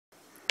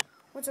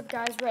What's up,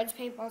 guys? Red's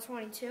Paintball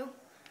 22.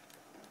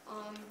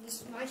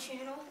 This is my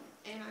channel,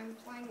 and I'm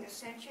playing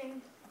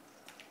Ascension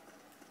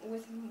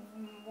with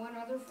one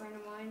other friend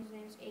of mine. His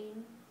name's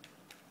Aiden.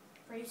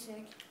 Pretty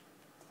sick.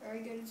 Very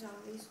good at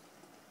zombies.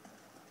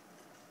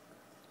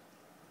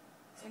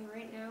 And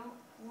right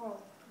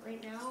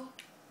now,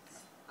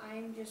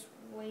 I'm just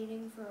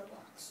waiting for a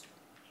box.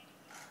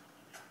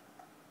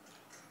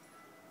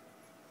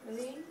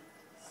 Really?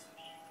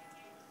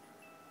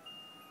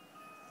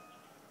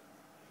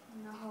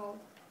 No.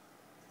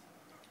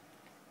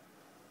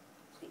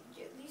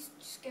 Please, these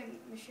just get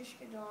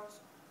Mashishka dolls.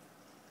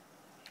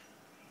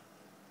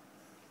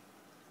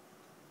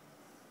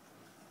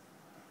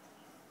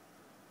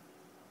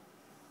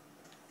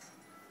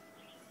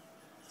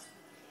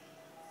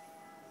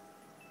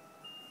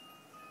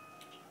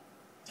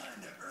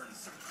 Time to earn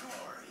some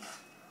glory.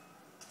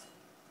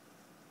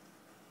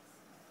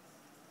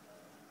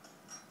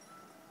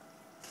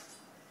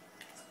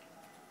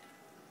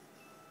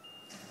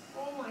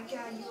 Oh my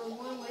god, you were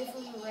one away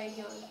from the ray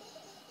gun.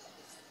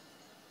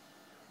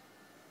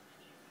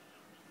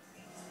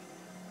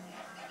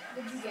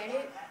 Did you get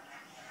it?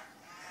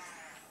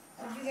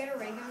 Did you get a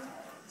ray gun?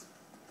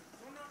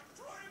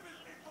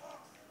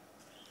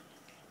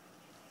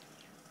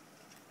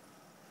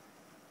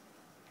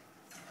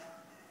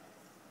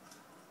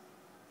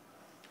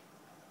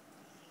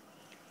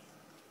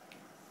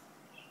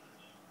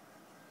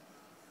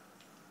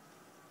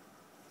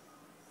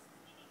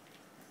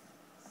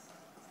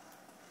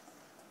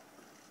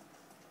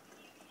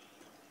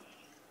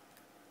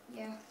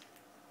 Yeah.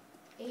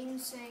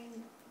 Aiden's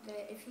saying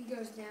that if he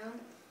goes down,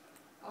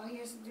 all he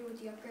has to do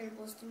with the upgraded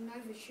ballistic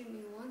knife is shoot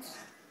me once.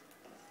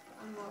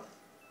 I'm up.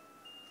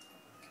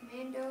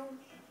 Commando?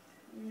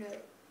 No.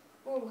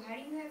 Oh, how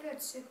do you have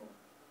that sickle?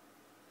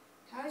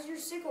 How is your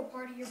sickle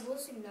part of your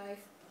ballistic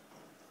knife?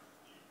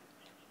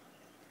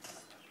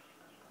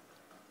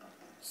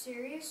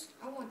 Serious?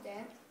 I want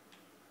that.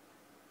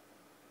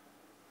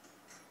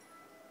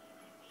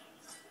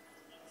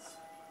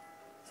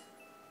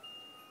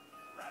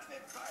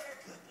 Rapid fire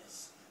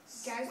goodness.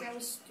 Guys, that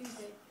was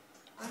stupid.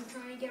 I'm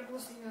trying to get a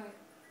ballistic knife.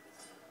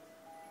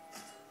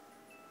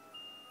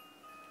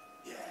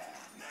 Yeah,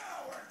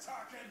 now we're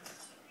talking.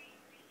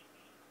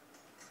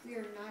 We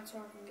are not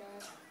talking,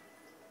 guys.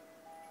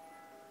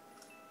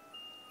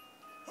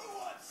 Who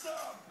wants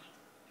some?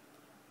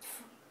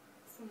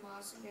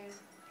 Famas again.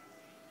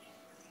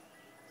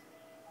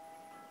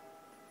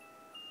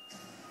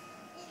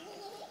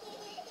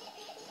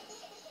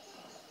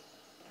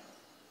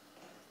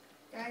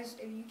 Guys,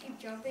 if you keep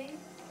jumping,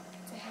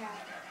 it's a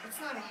hat. It's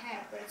not a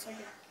hat, but it's like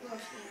a little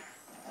sheet.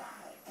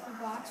 The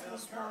box will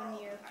spawn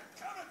near. I'm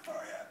coming for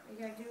you. All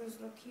you gotta do is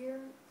look here.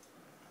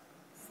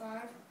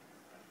 5,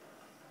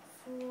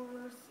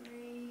 4,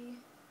 3,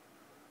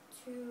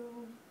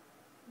 2,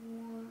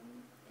 1,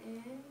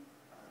 and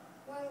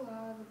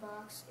voila, the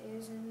box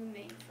is in the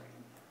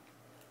mainframe.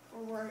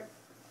 Or where it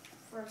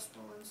first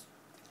spawns.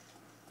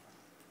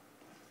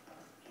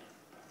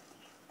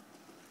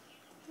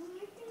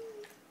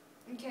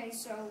 Okay,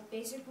 so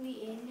basically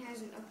Aiden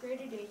has an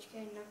upgraded HK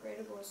and an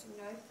upgraded ballistic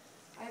knife.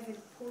 I have a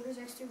Porter's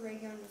X2 ray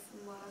gun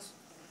from last.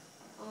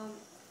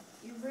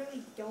 You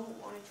really don't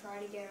want to try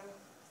to get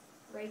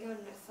a ray gun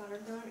and a thunder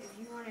gun. If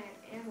you want to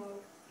add ammo,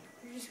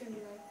 you're just going to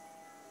be like,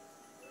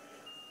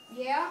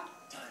 yeah?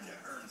 Time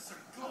to earn some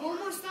I'm glory.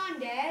 almost done,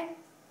 Dad.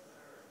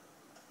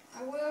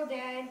 I will,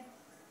 Dad.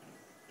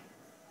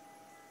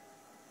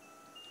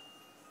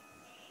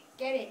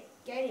 Get it.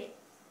 Get it.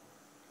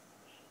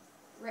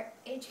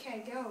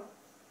 HK, go.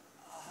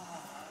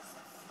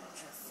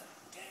 Just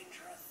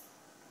dangerous.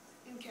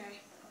 Okay.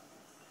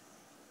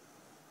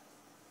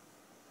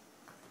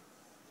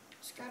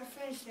 Just gotta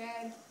finish,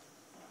 Dad.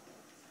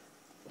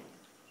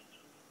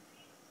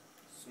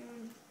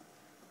 Soon.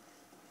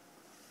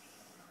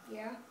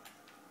 Yeah?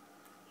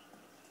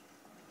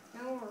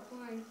 Not while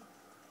we're playing.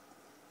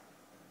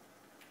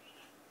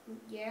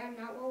 Yeah,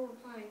 not while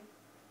we're playing.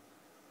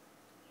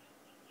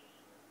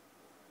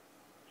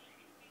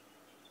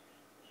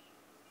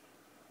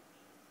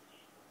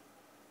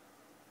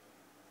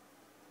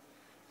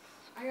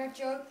 I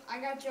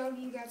got Jug,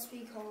 you got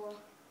Speed Cola.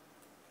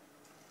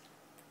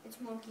 It's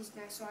Monkey's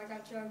next, so I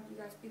got Jug, you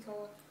got Speed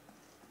Cola.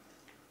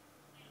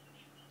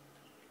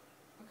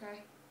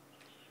 Okay.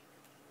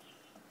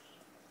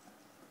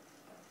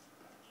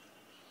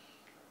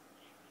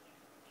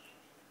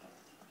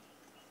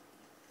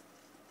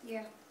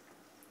 Yeah.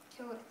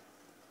 Kill it.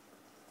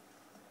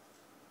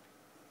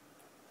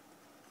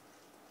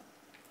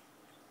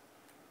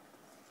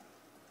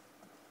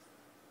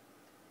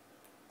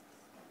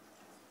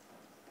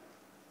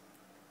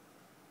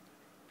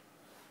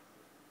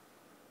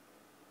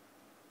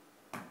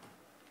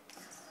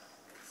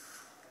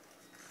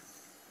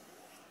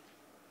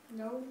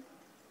 No.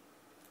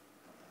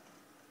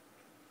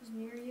 He's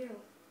near you.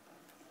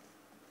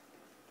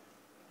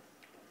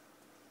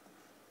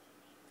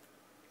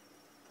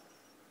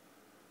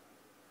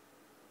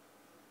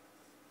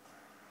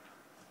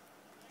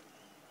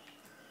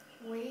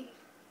 Wait.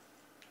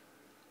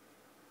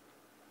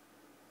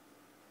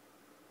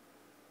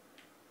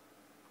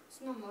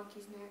 Snow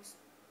monkeys next.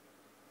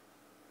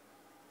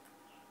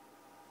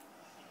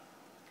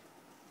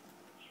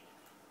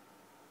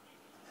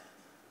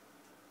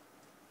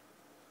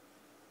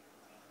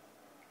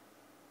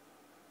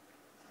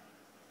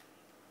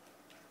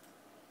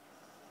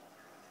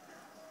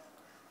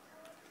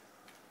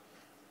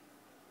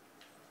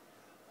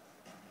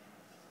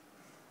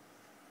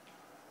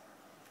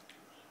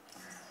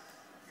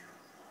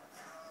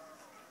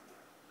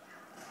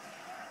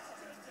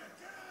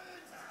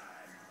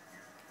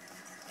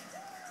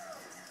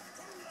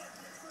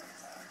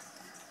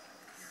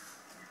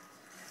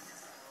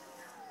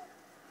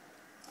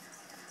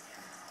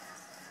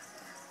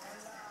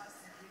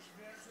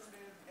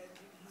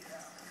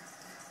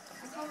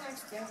 I call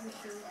next death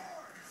machine.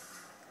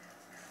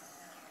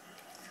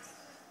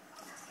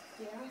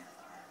 Yeah.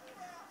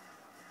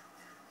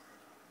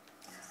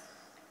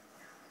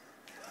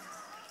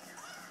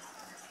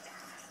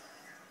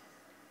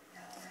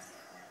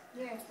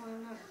 Yeah, it's why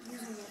I'm not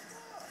using it.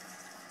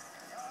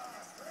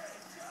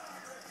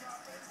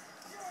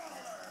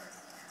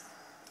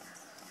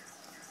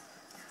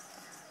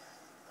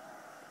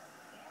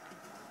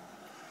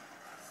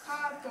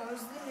 Pop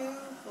goes the new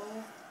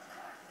bull.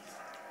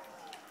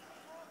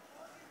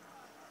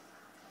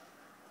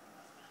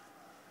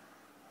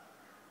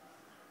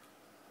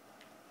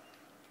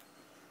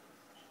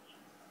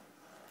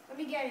 Let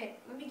me get it.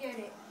 Let me get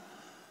it.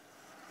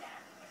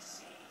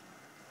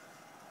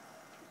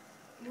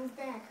 Move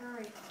back,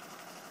 hurry.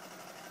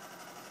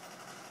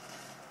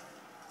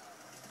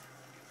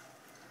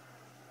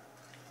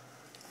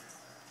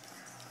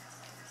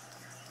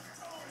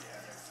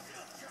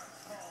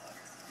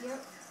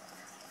 Yep.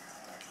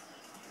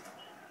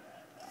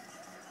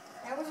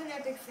 That was an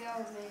epic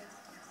fail of me.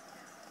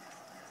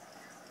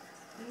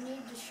 You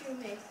need to shoot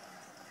me.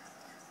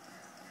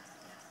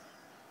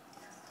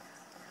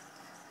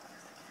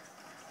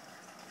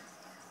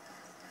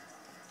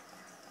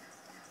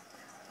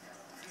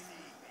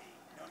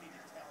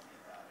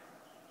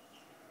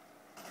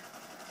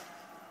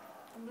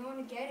 I'm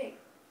going to get it.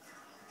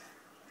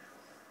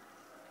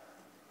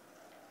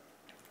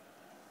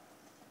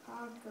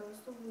 Out goes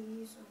the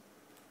weasel.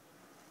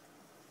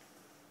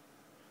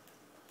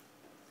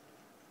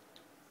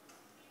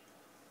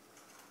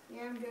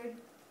 Yeah, I'm good.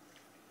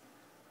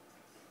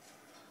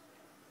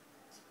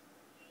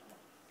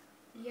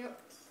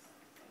 Yep.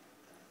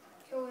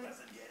 Kill it.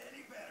 Doesn't get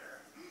any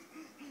better.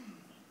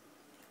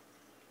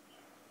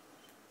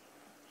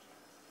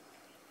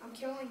 I'm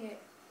killing it.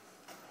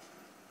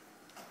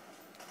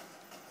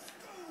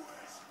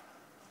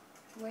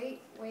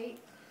 Wait, wait.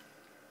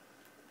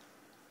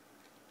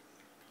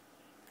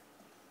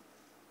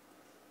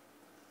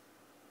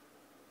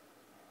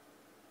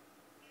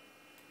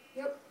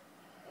 Yep.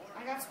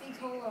 I got speed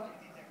cola.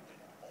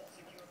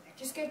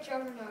 Just get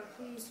Juggernaut,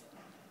 please.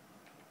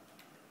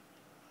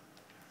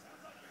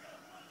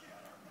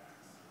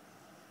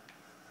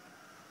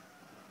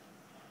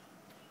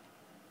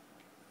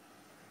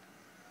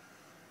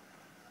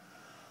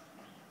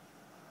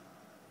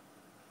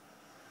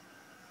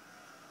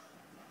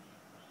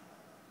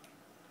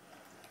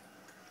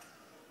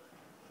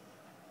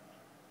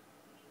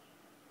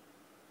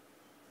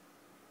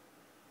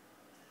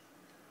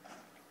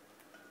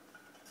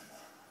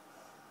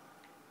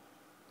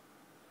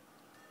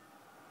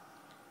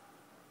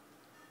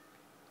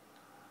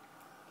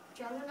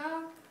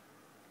 Juggernaut?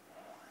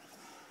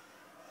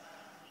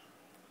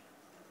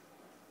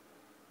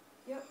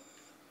 Yep.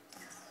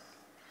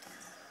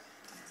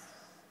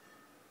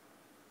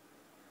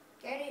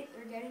 Get it,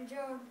 they're getting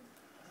Jug.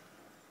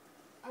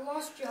 I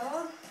lost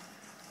Jug?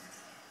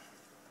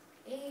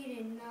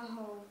 Aiden,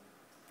 no.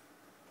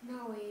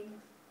 No, Aiden.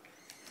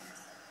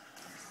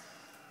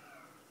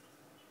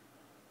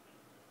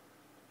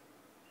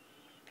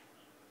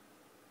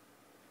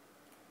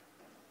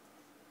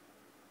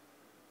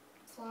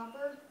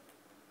 Flopper?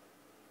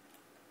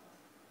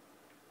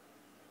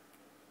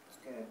 It's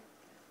good.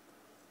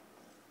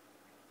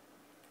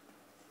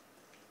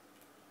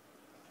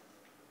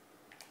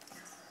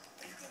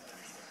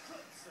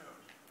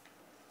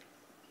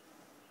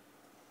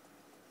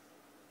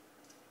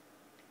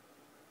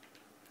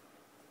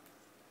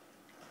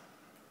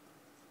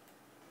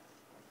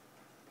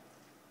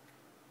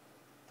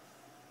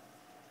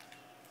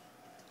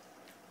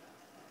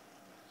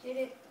 Hit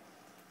it.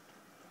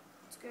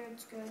 It's good,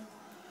 it's good.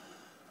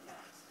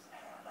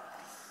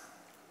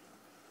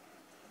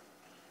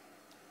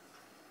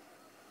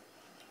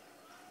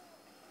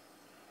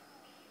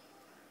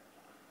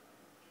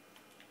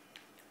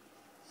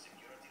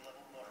 Security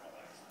level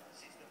normalized.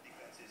 System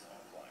defenses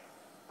offline.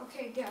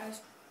 Okay,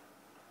 guys.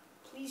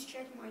 Please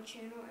check my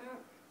channel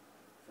out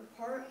for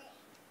part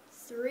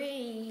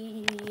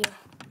 3.